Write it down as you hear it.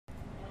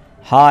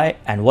Hi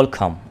and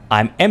welcome.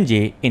 I'm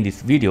MJ. In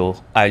this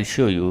video, I'll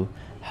show you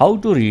how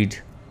to read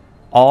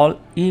all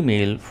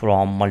email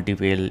from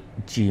multiple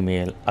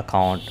Gmail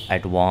account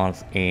at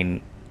once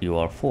in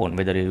your phone.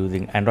 Whether you're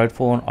using Android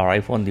phone or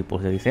iPhone, the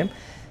process is same.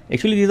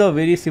 Actually, these are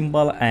very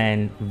simple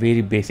and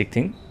very basic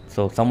thing.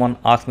 So someone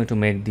asked me to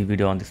make the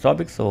video on this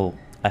topic, so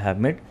I have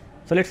made.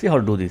 So let's see how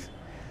to do this.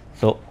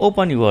 So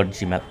open your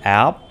Gmail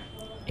app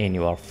in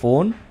your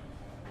phone,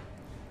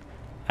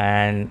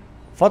 and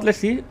first let's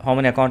see how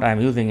many account I am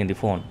using in the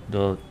phone.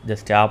 So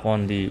just tap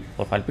on the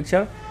profile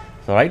picture.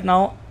 So right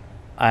now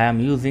I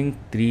am using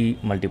three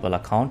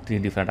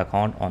different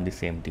account on the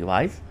same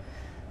device.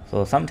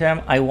 So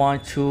sometime I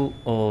want to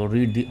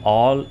read the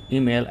all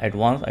email at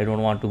once. I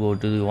don't want to go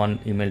to the one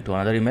email to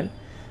another email.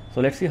 So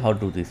let's see how to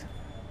do this.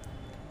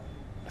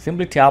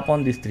 Simply tap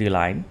on this three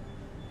line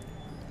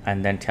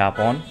and then tap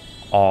on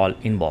all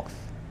inbox,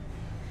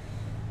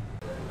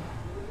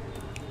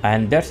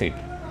 and that's it.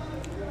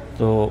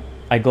 So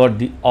I got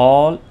the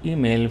all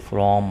email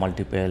from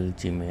multiple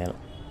Gmail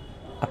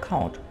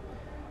account.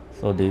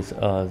 So this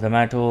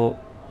Zomato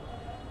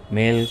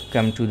mail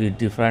come to the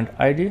different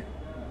ID,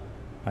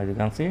 as you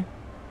can see,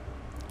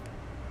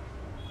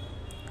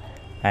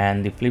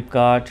 and the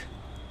Flipkart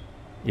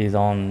is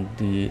on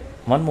the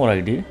one more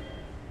ID.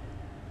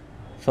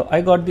 So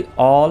I got the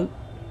all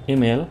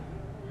email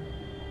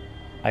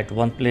at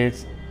one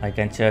place. I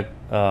can check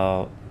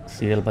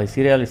serial by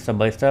serial, step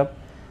by step.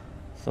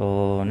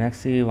 So next,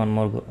 see one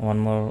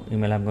more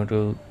email I'm going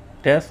to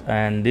test,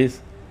 and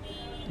this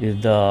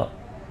is the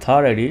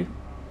third ID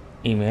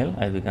email.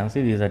 As you can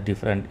see, these are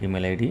different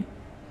email ID.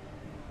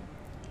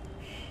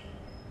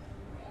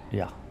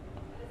 Yeah,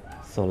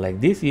 so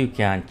like this you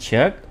can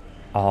check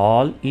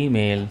all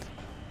emails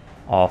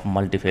of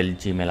multiple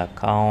Gmail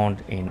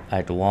account in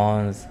at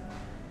once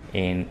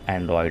in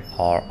Android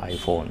or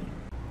iPhone.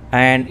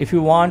 And if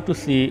you want to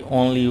see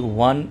only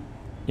one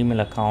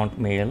email account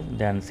mail,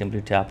 then simply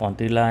tap on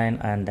the line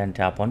and then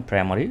tap on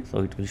primary, so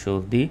it will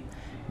show the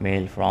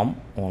mail from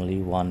only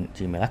one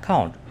Gmail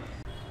account.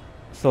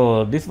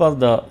 So this was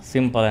the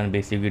simple and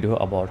basic video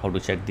about how to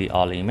check the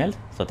all emails.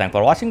 So thanks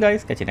for watching,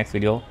 guys. Catch you next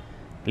video.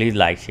 Please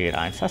like, share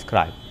and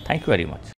subscribe. Thank you very much.